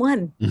what we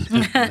won.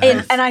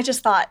 And I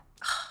just thought,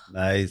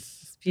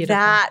 Nice.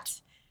 that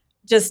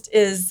just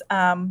is,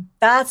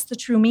 that's the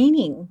true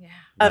meaning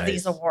of Nice.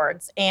 these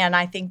awards. And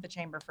I thank the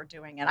chamber for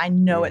doing it. I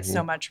know it's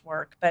so much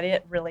work, but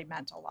it really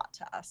meant a lot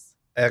to us.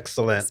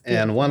 Excellent.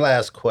 And one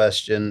last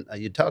question.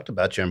 You talked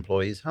about your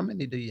employees. How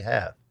many do you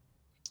have?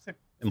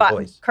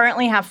 Employees.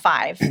 Currently have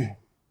 5.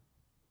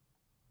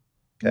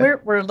 Okay.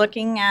 We're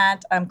looking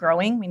at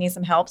growing. We need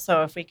some help.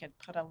 So if we could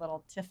put a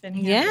little tiff in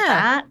here, with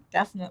that,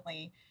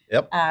 definitely.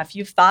 Yep. If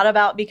you've thought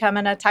about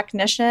becoming a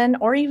technician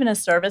or even a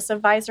service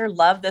advisor,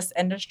 love this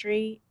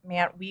industry,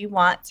 man, we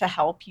want to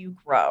help you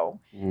grow.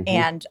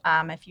 And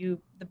the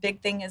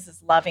big thing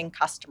is loving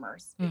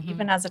customers.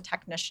 Even as a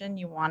technician,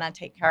 you want to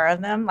take care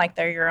of them like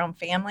they're your own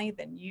family,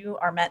 then you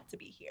are meant to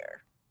be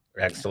here.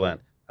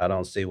 Excellent. I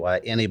don't see why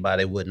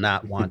anybody would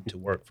not want to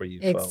work for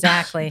you folks.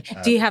 Exactly.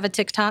 Do you have a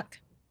TikTok?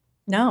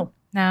 No.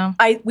 No.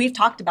 We've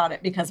talked about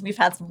it because we've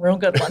had some real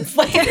good ones.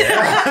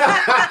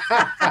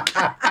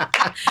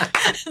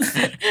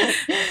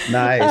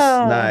 Nice,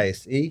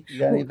 nice. E, you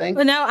got anything?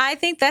 Well, no, I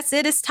think that's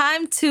it. It's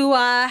time to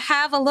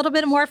have a little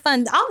bit more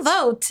fun.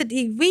 Although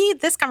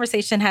this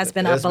conversation has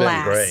been a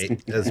blast.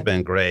 Great. It's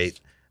been great.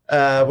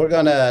 We're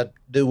gonna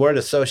do word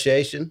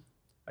association.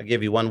 I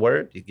give you one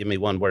word. You give me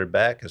one word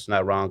back. It's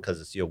not wrong because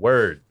it's your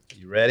word.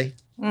 You ready?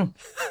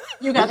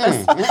 You got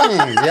this.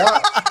 Yeah.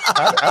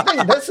 I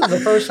think this is the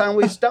first time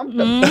we stumped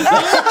them.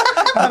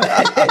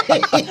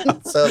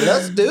 So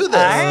let's do this.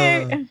 All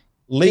right.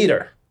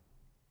 Leader.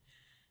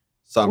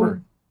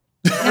 Summer.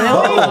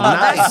 Oh,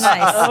 nice. That's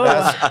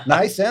nice. That's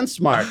nice and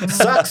smart.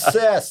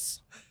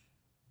 Success.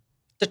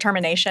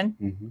 Determination.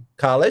 Mm-hmm.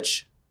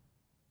 College.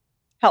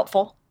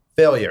 Helpful.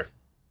 Failure.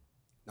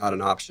 Not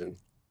an option.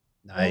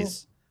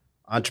 Nice.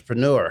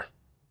 Entrepreneur.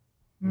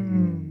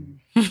 Mm.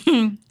 They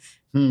did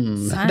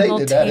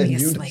that in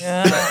Simultaneously.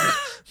 unison.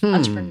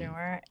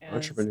 Entrepreneur. Is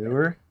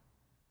Entrepreneur.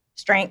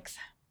 Strength.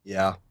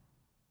 Yeah.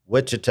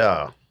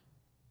 Wichita.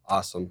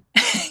 Awesome.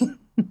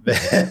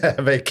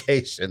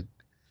 Vacation.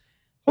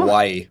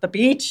 Hawaii. The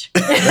beach.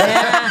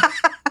 Yeah.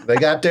 They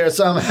got there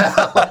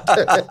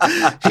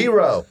somehow.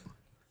 Hero.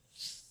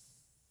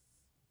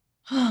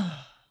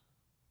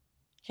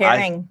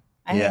 Caring.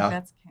 I yeah. think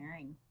that's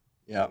caring.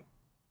 Yeah.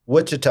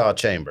 Wichita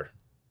Chamber.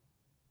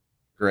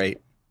 Great.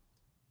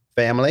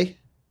 Family.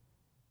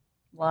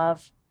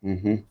 Love.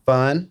 Mm-hmm.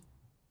 Fun.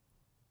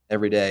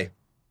 Every day.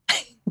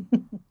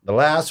 The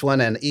last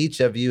one, and each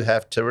of you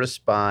have to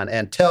respond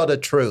and tell the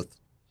truth.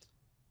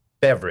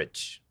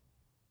 Beverage.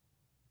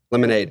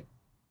 Lemonade.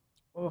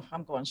 Ooh,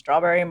 I'm going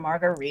strawberry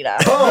margarita.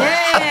 Oh,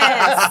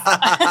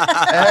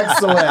 Yes.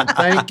 excellent.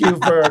 Thank you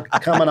for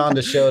coming on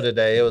the show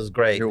today. It was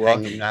great. You're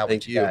welcome. hanging out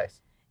Thank with you you. guys.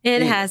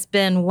 It has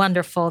been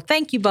wonderful.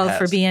 Thank you both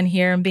for Yes. being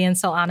here and being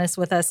so honest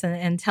with us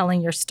and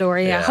telling your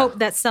story. Yeah. I hope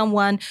that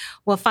someone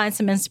will find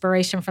some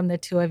inspiration from the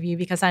two of you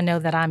because I know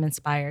that I'm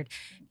inspired.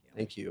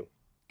 Thank you.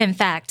 In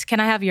fact,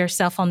 can I have your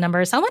cell phone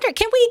numbers? I wonder,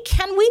 can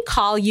we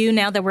call you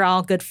now that we're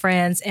all good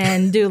friends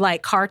and do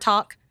like car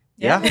talk?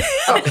 Yeah.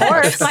 Of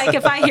course. Like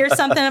if I hear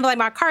something, I'm like,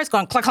 my car's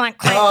going click, clank,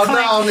 clank, Oh,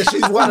 clank. no,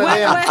 she's one of What-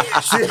 them.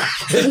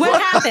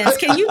 What happens?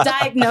 Can you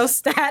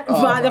diagnose that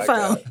Oh, by the my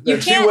phone? God.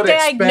 You She can't would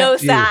expect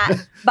diagnose you. that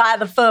by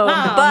the phone.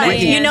 Oh, but man.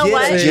 you know Get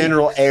what? it.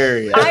 General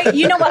area.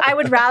 You know what? I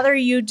would rather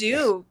you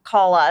do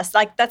call us.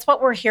 Like, that's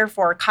what we're here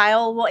for.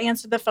 Kyle will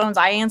answer the phones.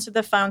 I answer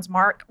the phones.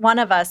 Mark, one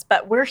of us.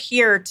 But we're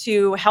here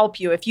to help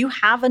you. If you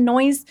have a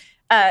noise,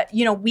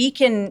 we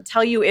can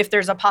tell you if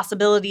there's a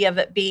possibility of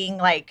it being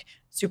like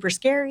super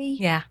scary.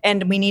 Yeah.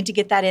 And we need to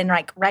get that in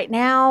like right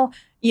now,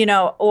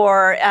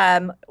 or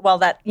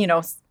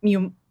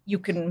you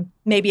can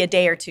maybe a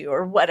day or two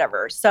or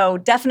whatever. So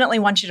definitely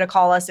want you to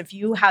call us if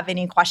you have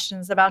any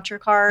questions about your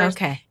cars.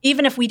 Okay.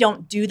 Even if we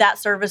don't do that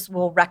service,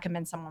 we'll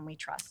recommend someone we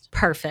trust.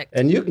 Perfect.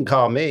 And you can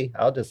call me.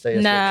 I'll just say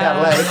it's No.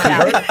 a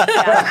Cadillac.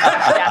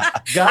 Yeah.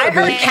 Gotta I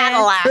heard be.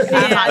 Cadillac.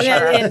 I'm not Yeah,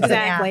 sure.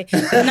 exactly.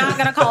 Not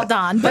going to call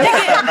Dawn. But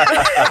again,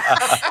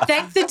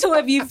 thank the two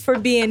of you for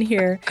being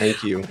here.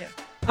 Thank you.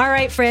 All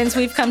right, friends,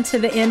 we've come to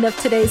the end of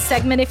today's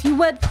segment. If you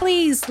would,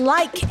 please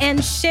like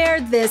and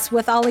share this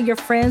with all of your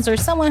friends or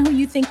someone who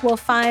you think will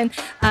find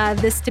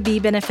this to be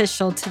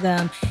beneficial to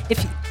them.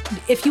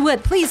 If you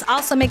would, please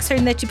also make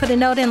certain that you put a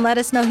note in and let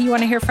us know who you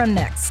want to hear from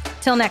next.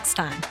 Till next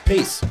time.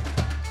 Peace.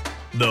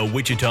 The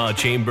Wichita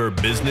Chamber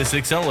Business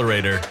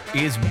Accelerator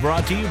is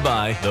brought to you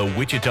by the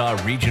Wichita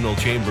Regional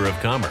Chamber of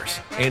Commerce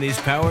and is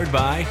powered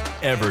by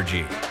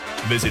Evergy.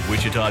 Visit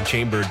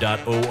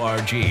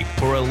wichitachamber.org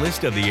for a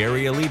list of the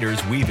area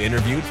leaders we've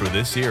interviewed for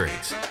this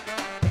series.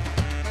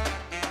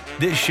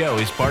 This show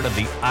is part of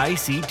the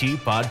ICT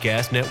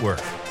Podcast Network.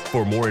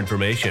 For more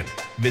information,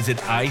 visit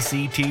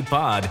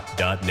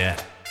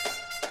ictpod.net.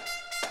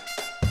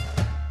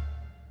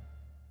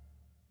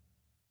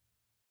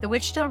 The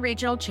Wichita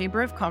Regional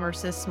Chamber of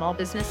Commerce's small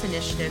business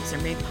initiatives are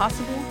made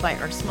possible by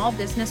our small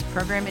business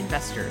program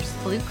investors,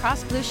 Blue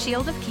Cross Blue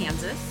Shield of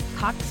Kansas,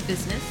 Cox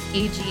Business,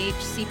 AGH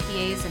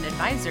CPAs and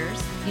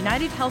Advisors,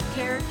 United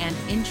Healthcare, and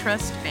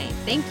Intrust Bank.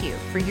 Thank you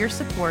for your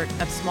support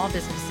of small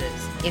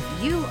businesses. If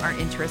you are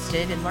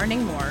interested in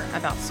learning more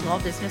about small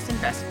business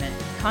investment,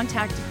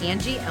 contact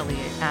Angie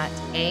Elliott at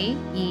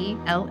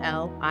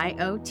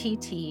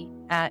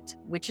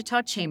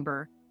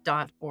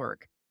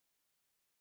AELLIOTT@wichitachamber.org.